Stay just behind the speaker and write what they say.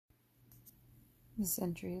This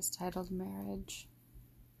entry is titled Marriage.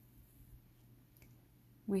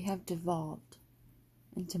 We have devolved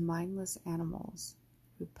into mindless animals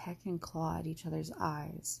who peck and claw at each other's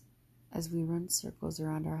eyes as we run circles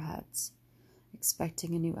around our heads,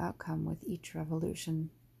 expecting a new outcome with each revolution.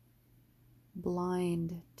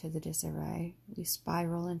 Blind to the disarray, we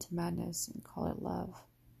spiral into madness and call it love.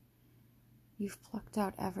 You've plucked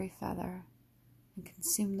out every feather and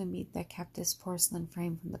consumed the meat that kept this porcelain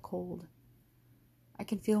frame from the cold. I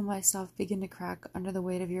can feel myself begin to crack under the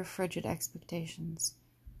weight of your frigid expectations.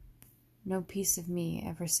 No piece of me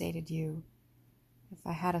ever sated you. If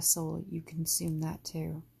I had a soul, you consume that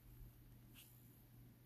too.